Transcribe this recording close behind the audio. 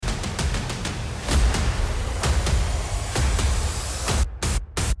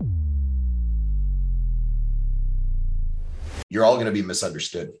you're all going to be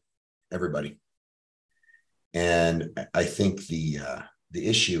misunderstood, everybody. And I think the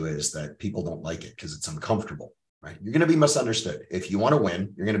issue is that people don't like it because it's uncomfortable, right? You're going to be misunderstood. If you want to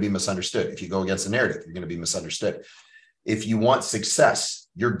win, you're going to be misunderstood. If you go against the narrative, you're going to be misunderstood. If you want success,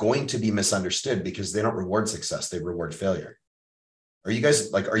 you're going to be misunderstood because they don't reward success. They reward failure. Are you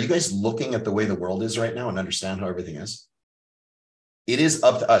guys looking at the way the world is right now and understand how everything is? It is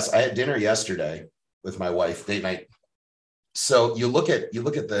up to us. I had dinner yesterday with my wife, date night. So you look at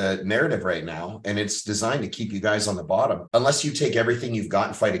the narrative right now, and it's designed to keep you guys on the bottom. Unless you take everything you've got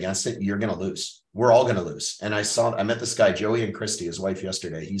and fight against it, you're going to lose. We're all going to lose. And I met this guy, Joey and Christy, his wife,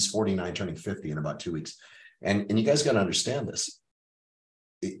 yesterday. He's 49, turning 50 in about 2 weeks. And you guys got to understand this.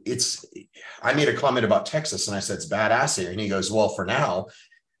 I made a comment about Texas, and I said, it's badass here. And he goes, well, for now.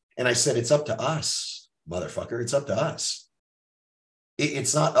 And I said, it's up to us, motherfucker. It's up to us.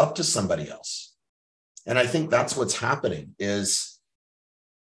 It's not up to somebody else. And I think that's what's happening is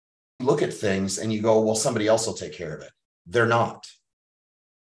you look at things and you go, well, somebody else will take care of it. They're not.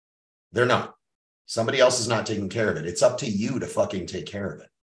 They're not. Somebody else is not taking care of it. It's up to you to fucking take care of it.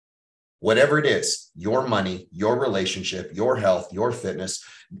 Whatever it is, your money, your relationship, your health, your fitness.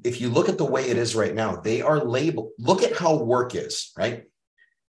 If you look at the way it is right now, they are labeled. Look at how work is, right?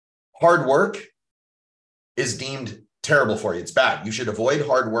 Hard work is deemed terrible for you. It's bad. You should avoid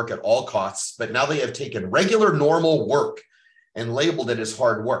hard work at all costs. But now they have taken regular, normal work and labeled it as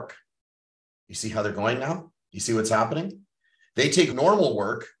hard work. You see how they're going now? You see what's happening? They take normal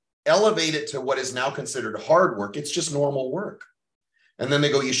work, elevate it to what is now considered hard work. It's just normal work. And then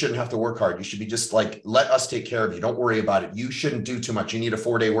they go, you shouldn't have to work hard. You should be just like, let us take care of you. Don't worry about it. You shouldn't do too much. You need a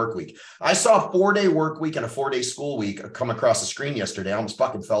 4-day work week. I saw a 4-day work week and a 4-day school week come across the screen yesterday. I almost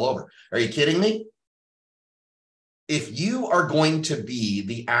fucking fell over. Are you kidding me? If you are going to be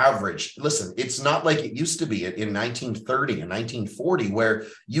the average, listen, it's not like it used to be in 1930 and 1940 where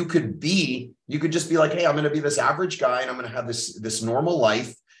you could just be like, hey, I'm going to be this average guy and I'm going to have this normal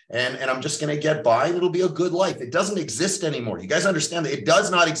life and I'm just going to get by and it'll be a good life. It doesn't exist anymore. You guys understand that it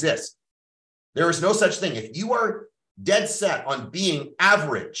does not exist. There is no such thing. If you are dead set on being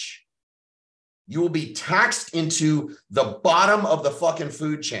average, you will be taxed into the bottom of the fucking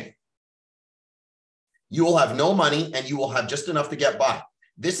food chain. You will have no money and you will have just enough to get by.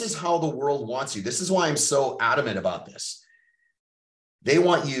 This is how the world wants you. This is why I'm so adamant about this. They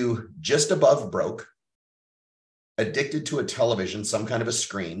want you just above broke, addicted to a television, some kind of a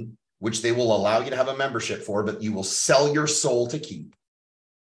screen, which they will allow you to have a membership for, but you will sell your soul to keep.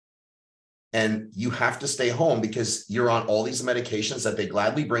 And you have to stay home because you're on all these medications that they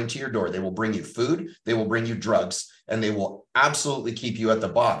gladly bring to your door. They will bring you food, they will bring you drugs, and they will absolutely keep you at the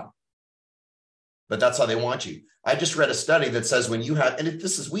bottom. But that's how they want you. I just read a study that says when you have, and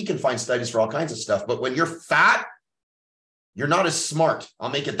we can find studies for all kinds of stuff, but when you're fat, you're not as smart. I'll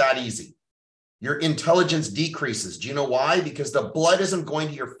make it that easy. Your intelligence decreases. Do you know why? Because the blood isn't going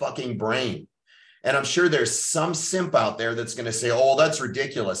to your fucking brain. And I'm sure there's some simp out there that's going to say, oh, that's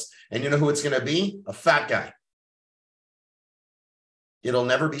ridiculous. And you know who it's going to be? A fat guy. It'll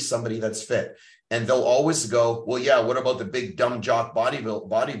never be somebody that's fit. And they'll always go, well, yeah, what about the big dumb jock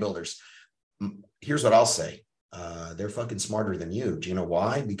bodybuilders? Here's what I'll say. They're fucking smarter than you. Do you know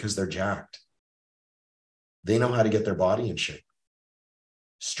why? Because they're jacked. They know how to get their body in shape.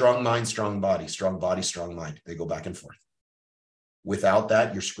 Strong mind, strong body, strong body, strong mind. They go back and forth. Without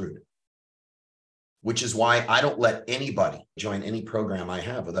that, you're screwed. Which is why I don't let anybody join any program I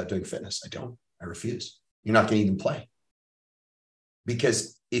have without doing fitness. I don't. I refuse. You're not going to even play.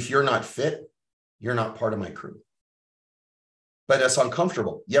 Because if you're not fit, you're not part of my crew. But that's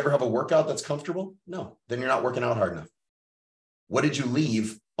uncomfortable. You ever have a workout that's comfortable? No, then you're not working out hard enough. What did you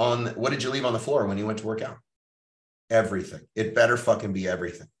leave on the floor when you went to work out? Everything. It better fucking be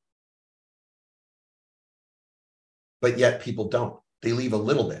everything. But yet people don't. They leave a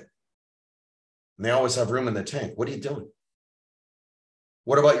little bit. And they always have room in the tank. What are you doing?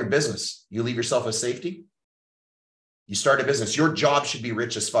 What about your business? You leave yourself a safety? You start a business. Your job should be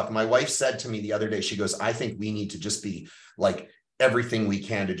rich as fuck. My wife said to me the other day, she goes, I think we need to just be like everything we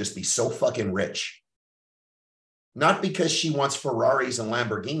can to just be so fucking rich. Not because she wants Ferraris and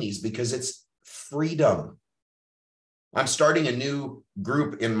Lamborghinis, because it's freedom. I'm starting a new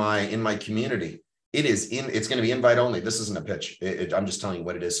group in my community. It's going to be invite only. This isn't a pitch. I'm just telling you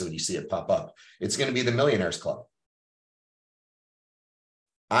what it is so when you see it pop up. It's going to be the Millionaires Club.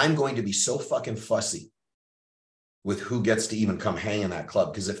 I'm going to be so fucking fussy with who gets to even come hang in that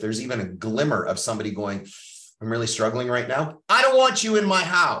club. Because if there's even a glimmer of somebody going, I'm really struggling right now, I don't want you in my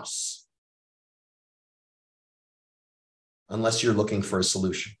house. Unless you're looking for a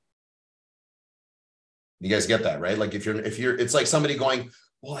solution. You guys get that, right? Like if you're, it's like somebody going,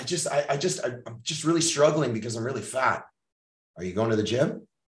 well, I'm just really struggling because I'm really fat. Are you going to the gym?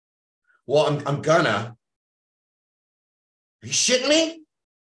 Well, I'm gonna. Are you shitting me?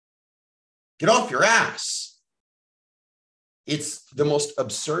 Get off your ass. It's the most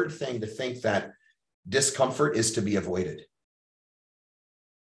absurd thing to think that discomfort is to be avoided.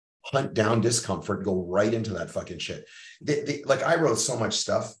 Hunt down discomfort, go right into that fucking shit. Like I wrote so much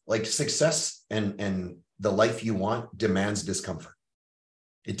stuff, like success and the life you want demands discomfort.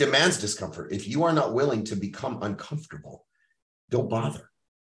 It demands discomfort. If you are not willing to become uncomfortable, don't bother.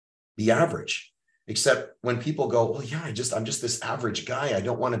 Be average. Except when people go, well, yeah, I'm just this average guy. I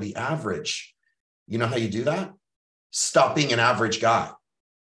don't want to be average. You know how you do that? Stop being an average guy.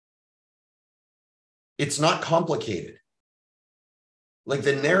 It's not complicated. Like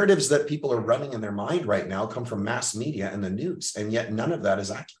the narratives that people are running in their mind right now come from mass media and the news, and yet none of that is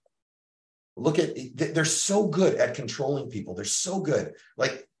accurate. Look at, they're so good at controlling people. They're so good.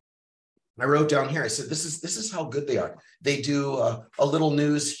 Like I wrote down here, I said, this is how good they are. They do a little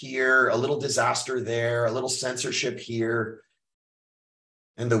news here, a little disaster there, a little censorship here.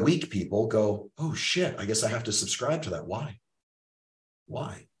 And the weak people go, oh shit, I guess I have to subscribe to that. Why?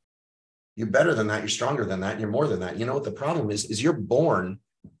 Why? You're better than that. You're stronger than that. You're more than that. You know what the problem is you're born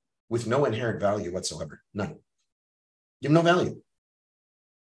with no inherent value whatsoever. None. You have no value.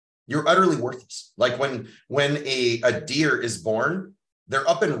 You're utterly worthless. Like when a deer is born, they're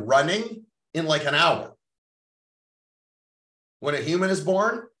up and running in like an hour. When a human is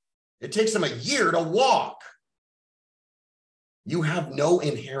born, it takes them a year to walk. You have no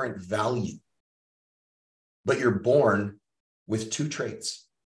inherent value, but you're born with two traits.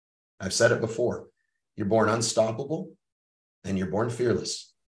 I've said it before. You're born unstoppable and you're born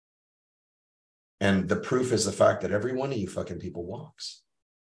fearless. And the proof is the fact that every one of you fucking people walks.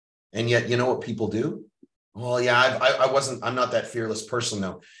 And yet, you know what people do? Well, yeah, I'm not that fearless person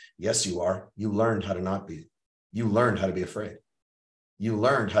though. Yes, you are. You learned how to not be. You learned how to be afraid. You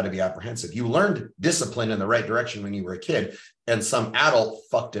learned how to be apprehensive. You learned discipline in the right direction when you were a kid, and some adult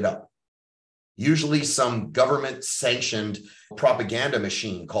fucked it up. Usually some government-sanctioned propaganda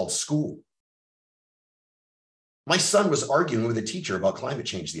machine called school. My son was arguing with a teacher about climate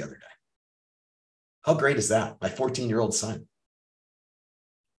change the other day. How great is that? My 14-year-old son.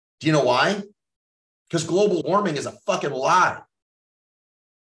 Do you know why? Because global warming is a fucking lie.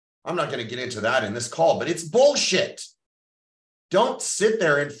 I'm not going to get into that in this call, but it's bullshit. Don't sit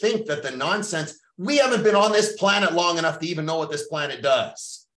there and think that the nonsense, we haven't been on this planet long enough to even know what this planet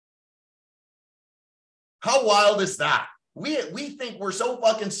does. How wild is that? We think we're so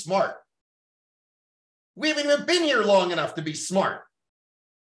fucking smart. We haven't even been here long enough to be smart.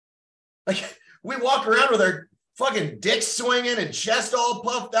 Like we walk around with our fucking dicks swinging and chest all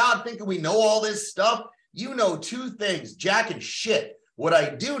puffed out thinking we know all this stuff. You know two things, jack and shit. What I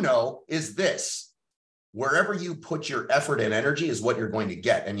do know is this. Wherever you put your effort and energy is what you're going to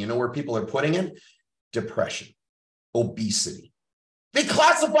get. And you know where people are putting it? Depression, obesity. They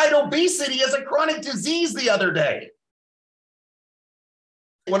classified obesity as a chronic disease the other day.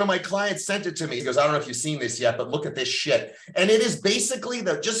 One of my clients sent it to me. He goes, I don't know if you've seen this yet, but look at this shit. And it is basically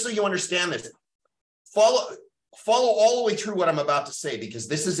just so you understand this, follow all the way through what I'm about to say, because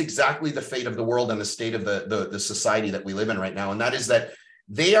this is exactly the fate of the world and the state of the society that we live in right now. And that is that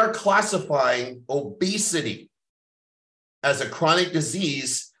they are classifying obesity as a chronic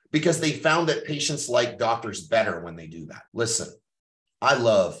disease because they found that patients like doctors better when they do that. Listen, I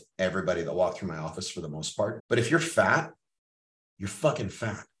love everybody that walked through my office for the most part, but if you're fat, you're fucking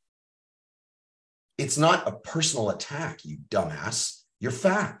fat. It's not a personal attack, you dumbass. You're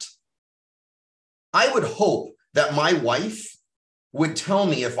fat. I would hope that my wife would tell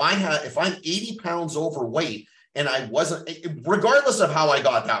me if I'm 80 pounds overweight and I wasn't, regardless of how I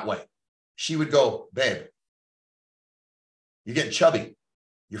got that way, she would go, babe, you're getting chubby.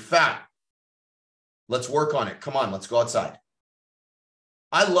 You're fat. Let's work on it. Come on, let's go outside.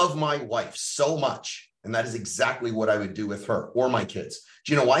 I love my wife so much. And that is exactly what I would do with her or my kids.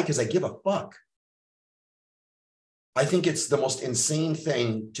 Do you know why? Because I give a fuck. I think it's the most insane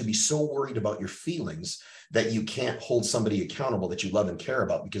thing to be so worried about your feelings that you can't hold somebody accountable that you love and care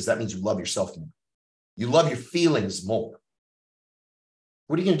about, because that means you love yourself more. You love your feelings more.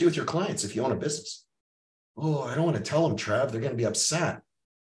 What are you going to do with your clients if you own a business? Oh, I don't want to tell them, Trav. They're going to be upset.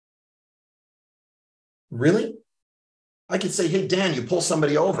 Really? I could say, hey, Dan, you pull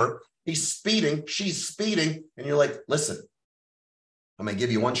somebody over. He's speeding. She's speeding. And you're like, listen, I'm going to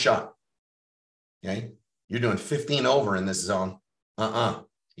give you one shot. Okay? You're doing 15 over in this zone.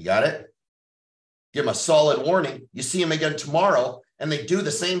 You got it? Give him a solid warning. You see him again tomorrow, and they do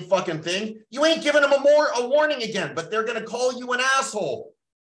the same fucking thing, you ain't giving them a warning again, but they're going to call you an asshole.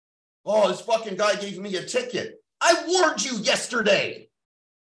 Oh, this fucking guy gave me a ticket. I warned you yesterday,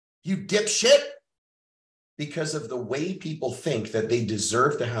 you dipshit. Because of the way people think that they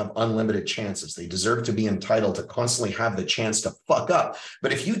deserve to have unlimited chances. They deserve to be entitled to constantly have the chance to fuck up.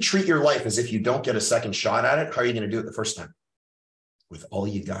 But if you treat your life as if you don't get a second shot at it, how are you going to do it the first time? With all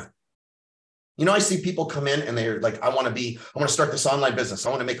you got. You know, I see people come in and they're like, I want to start this online business. I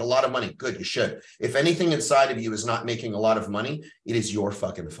want to make a lot of money. Good, you should. If anything inside of you is not making a lot of money, it is your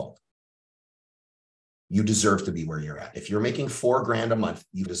fucking fault. You deserve to be where you're at. If you're making $4,000 a month,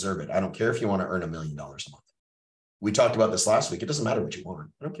 you deserve it. I don't care if you want to earn $1 million a month. We talked about this last week. It doesn't matter what you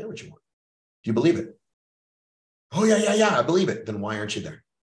want. I don't care what you want. Do you believe it? Oh, yeah, I believe it. Then why aren't you there?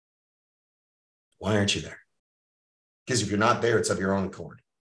 Why aren't you there? Because if you're not there, it's of your own accord.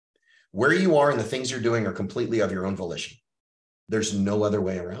 Where you are and the things you're doing are completely of your own volition. There's no other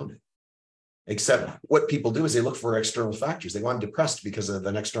way around it. Except what people do is they look for external factors. They want depressed because of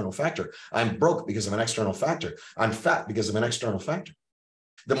an external factor. I'm broke because of an external factor. I'm fat because of an external factor.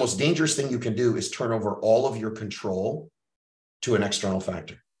 The most dangerous thing you can do is turn over all of your control to an external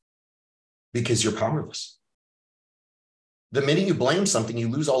factor because you're powerless. The minute you blame something, you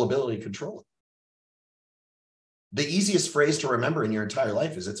lose all ability to control it. The easiest phrase to remember in your entire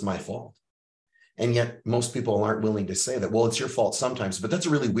life is it's my fault. And yet most people aren't willing to say that, well, it's your fault sometimes, but that's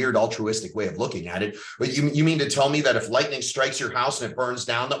a really weird altruistic way of looking at it. But you mean to tell me that if lightning strikes your house and it burns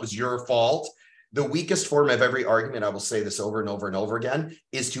down, that was your fault? The weakest form of every argument, I will say this over and over and over again,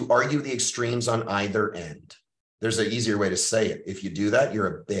 is to argue the extremes on either end. There's an easier way to say it. If you do that, you're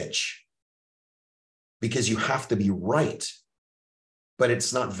a bitch. Because you have to be right. But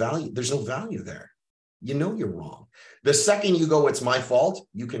it's not value. There's no value there. You know you're wrong. The second you go, it's my fault,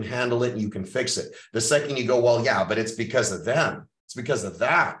 you can handle it and you can fix it. The second you go, well, yeah, but it's because of them. It's because of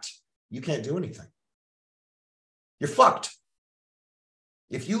that. You can't do anything. You're fucked.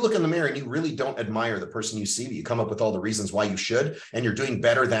 If you look in the mirror and you really don't admire the person you see, but you come up with all the reasons why you should, and you're doing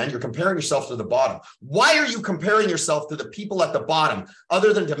better than, you're comparing yourself to the bottom. Why are you comparing yourself to the people at the bottom,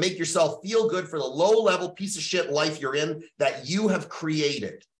 other than to make yourself feel good for the low-level piece of shit life you're in that you have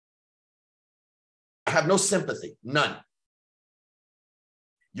created? I have no sympathy, none.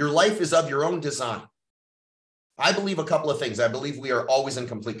 Your life is of your own design. I believe a couple of things. I believe we are always in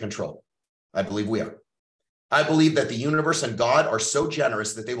complete control. I believe we are. I believe that the universe and God are so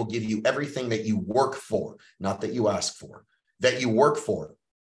generous that they will give you everything that you work for, not that you ask for, that you work for.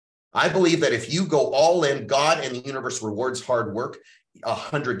 I believe that if you go all in, God and the universe rewards hard work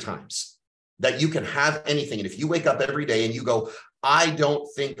 100 times, that you can have anything. And if you wake up every day and you go, I don't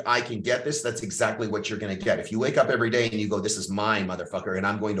think I can get this, that's exactly what you're going to get. If you wake up every day and you go, this is mine, motherfucker, and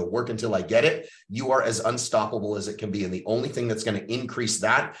I'm going to work until I get it, you are as unstoppable as it can be. And the only thing that's going to increase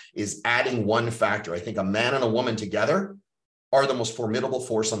that is adding one factor. I think a man and a woman together are the most formidable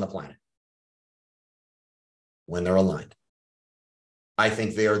force on the planet when they're aligned. I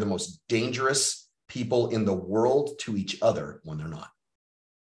think they are the most dangerous people in the world to each other when they're not.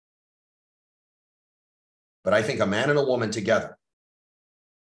 But I think a man and a woman together,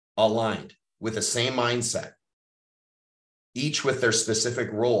 aligned with the same mindset, each with their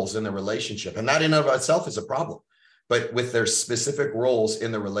specific roles in the relationship. And that in and of itself is a problem, but with their specific roles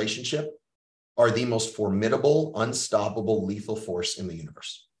in the relationship are the most formidable, unstoppable, lethal force in the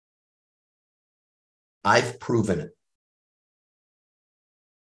universe. I've proven it.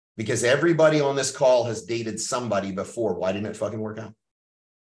 Because everybody on this call has dated somebody before. Why didn't it fucking work out?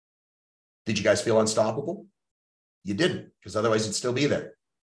 Did you guys feel unstoppable? You didn't, because otherwise you'd still be there.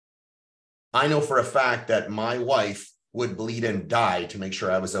 I know for a fact that my wife would bleed and die to make sure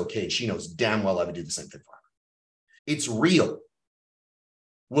I was okay. She knows damn well I would do the same thing for her. It's real.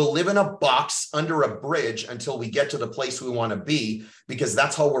 We'll live in a box under a bridge until we get to the place we want to be, because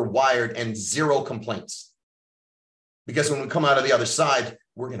that's how we're wired, and zero complaints. Because when we come out of the other side,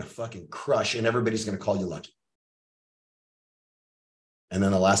 we're going to fucking crush and everybody's going to call you lucky. And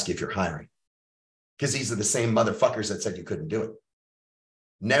then they'll ask you if you're hiring. Because these are the same motherfuckers that said you couldn't do it.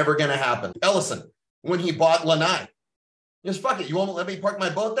 Never going to happen. Ellison, when he bought Lanai, just fuck it. You won't let me park my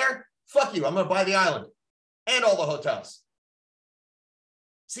boat there? Fuck you. I'm going to buy the island and all the hotels.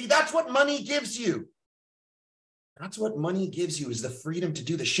 See, that's what money gives you. That's what money gives you, is the freedom to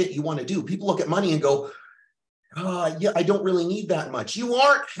do the shit you want to do. People look at money and go, yeah, I don't really need that much. You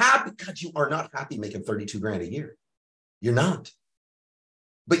aren't happy. God, you are not happy making 32 grand a year. You're not.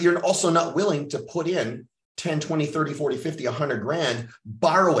 But you're also not willing to put in 10, 20, 30, 40, 50, 100 grand,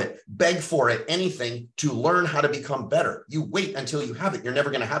 borrow it, beg for it, anything to learn how to become better. You wait until you have it. You're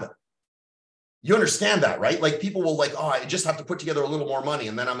never going to have it. You understand that, right? Like people will like, oh, I just have to put together a little more money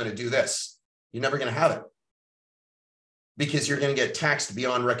and then I'm going to do this. You're never going to have it because you're going to get taxed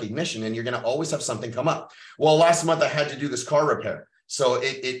beyond recognition and you're going to always have something come up. Well, last month I had to do this car repair. So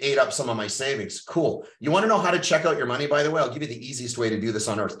it ate up some of my savings. Cool. You want to know how to check out your money, by the way? I'll give you the easiest way to do this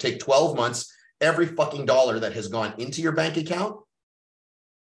on earth. Take 12 months, every fucking dollar that has gone into your bank account,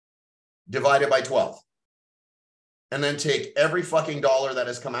 divide it by 12. And then take every fucking dollar that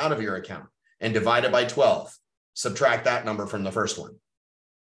has come out of your account and divide it by 12. Subtract that number from the first one.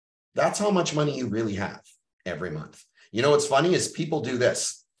 That's how much money you really have every month. You know what's funny is people do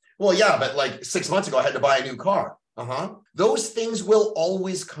this. Well, yeah, but like 6 months ago, I had to buy a new car. Those things will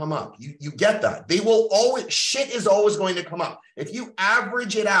always come up. You get that. They will always, shit is always going to come up. If you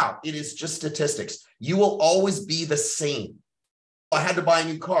average it out, it is just statistics. You will always be the same. I had to buy a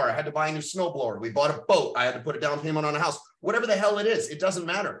new car. I had to buy a new snowblower. We bought a boat. I had to put a down payment on a house. Whatever the hell it is, it doesn't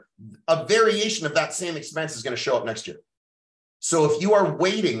matter. A variation of that same expense is going to show up next year. So if you are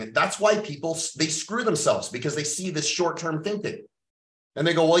waiting, that's why people, they screw themselves because they see this short-term thinking. And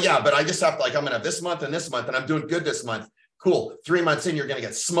they go, well, yeah, but I just have to, like, I'm going to have this month and I'm doing good this month. Cool. 3 months in, you're going to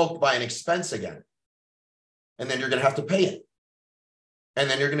get smoked by an expense again. And then you're going to have to pay it. And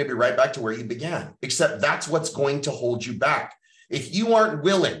then you're going to be right back to where you began, except that's what's going to hold you back. If you aren't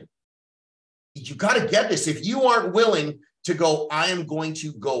willing, you got to get this. If you aren't willing to go, I am going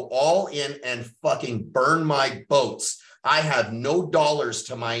to go all in and fucking burn my boats. I have no dollars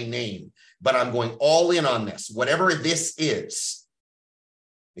to my name, but I'm going all in on this, whatever this is.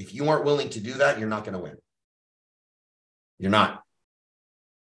 If you aren't willing to do that, you're not going to win. You're not.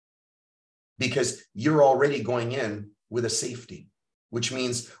 Because you're already going in with a safety, which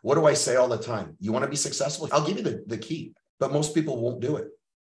means, what do I say all the time? You want to be successful? I'll give you the key. But most people won't do it.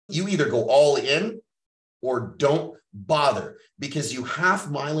 You either go all in or don't bother, because you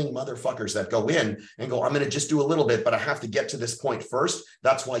half-miling motherfuckers that go in and go, I'm going to just do a little bit, but I have to get to this point first.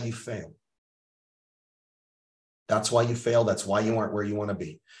 That's why you fail. That's why you fail. That's why you aren't where you want to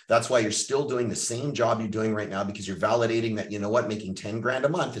be. That's why you're still doing the same job you're doing right now, because you're validating that, you know what, making 10 grand a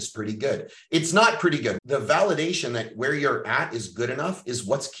month is pretty good. It's not pretty good. The validation that where you're at is good enough is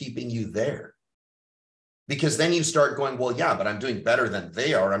what's keeping you there. Because then you start going, well, yeah, but I'm doing better than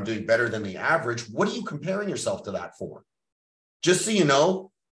they are. I'm doing better than the average. What are you comparing yourself to that for? Just so you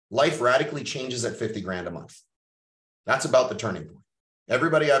know, life radically changes at 50 grand a month. That's about the turning point.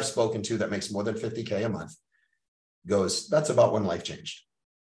 Everybody I've spoken to that makes more than 50K a month goes, that's about when life changed.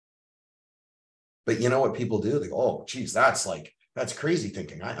 But you know what people do? They go, oh, geez, that's crazy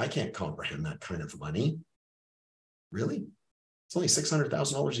thinking. I can't comprehend that kind of money. Really? It's only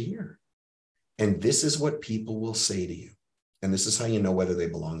 $600,000 a year. And this is what people will say to you. And this is how you know whether they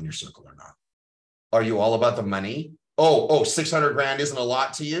belong in your circle or not. Are you all about the money? Oh, 600 grand isn't a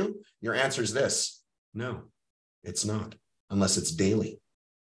lot to you? Your answer is this. No, it's not, unless it's daily.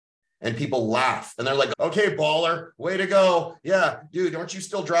 And people laugh and they're like, okay, baller, way to go. Yeah, dude, aren't you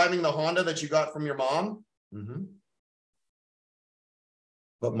still driving the Honda that you got from your mom? Mm-hmm.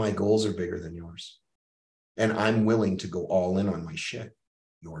 But my goals are bigger than yours. And I'm willing to go all in on my shit.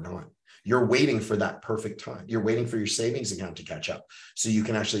 You're not. You're waiting for that perfect time. You're waiting for your savings account to catch up so you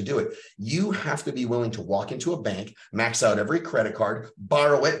can actually do it. You have to be willing to walk into a bank, max out every credit card,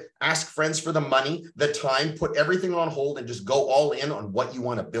 borrow it, ask friends for the money, the time, put everything on hold and just go all in on what you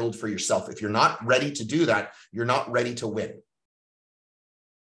want to build for yourself. If you're not ready to do that, you're not ready to win.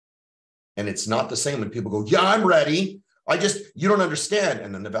 And it's not the same when people go, yeah, I'm ready. You don't understand.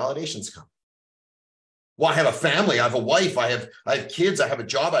 And then the validations come. Well, I have a family, I have a wife, I have kids, I have a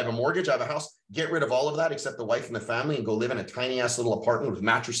job, I have a mortgage, I have a house. Get rid of all of that except the wife and the family and go live in a tiny ass little apartment with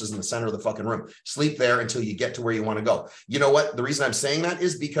mattresses in the center of the fucking room. Sleep there until you get to where you want to go. You know what? The reason I'm saying that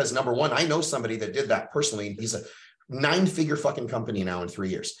is because, number one, I know somebody that did that personally. He's a 9-figure fucking company now in 3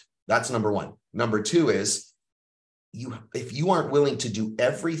 years. That's number one. Number two is if you aren't willing to do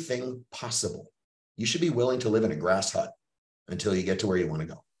everything possible, you should be willing to live in a grass hut until you get to where you want to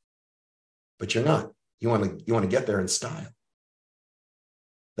go. But you're not. You want to get there in style.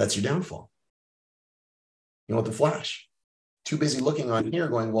 That's your downfall. You want the flash. Too busy looking on here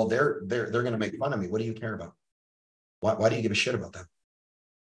going, well, they're going to make fun of me. What do you care about? Why do you give a shit about them?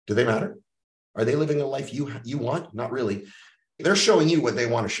 Do they matter? Are they living a life you want? Not really. They're showing you what they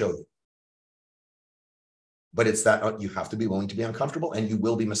want to show you. But it's that you have to be willing to be uncomfortable and you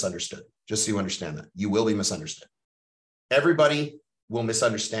will be misunderstood. Just so you understand that. You will be misunderstood. Everybody will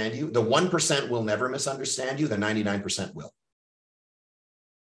misunderstand you. The 1% will never misunderstand you. The 99% will.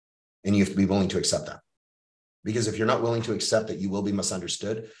 And you have to be willing to accept that. Because if you're not willing to accept that you will be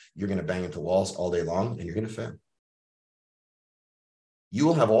misunderstood, you're going to bang into walls all day long and you're going to fail. You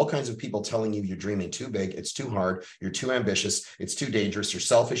will have all kinds of people telling you you're dreaming too big, it's too hard, you're too ambitious, it's too dangerous, you're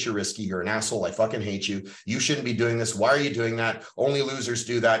selfish, you're risky, you're an asshole, I fucking hate you, you shouldn't be doing this, why are you doing that, only losers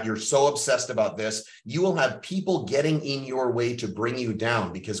do that, you're so obsessed about this. You will have people getting in your way to bring you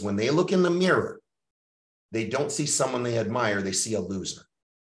down, because when they look in the mirror, they don't see someone they admire, they see a loser.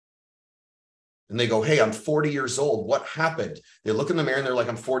 And they go, hey, I'm 40 years old. What happened? They look in the mirror and they're like,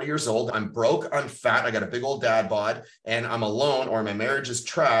 I'm 40 years old. I'm broke. I'm fat. I got a big old dad bod and I'm alone, or my marriage is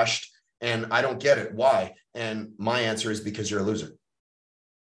trashed and I don't get it. Why? And my answer is because you're a loser.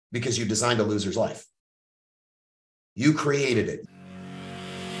 Because you designed a loser's life. You created it.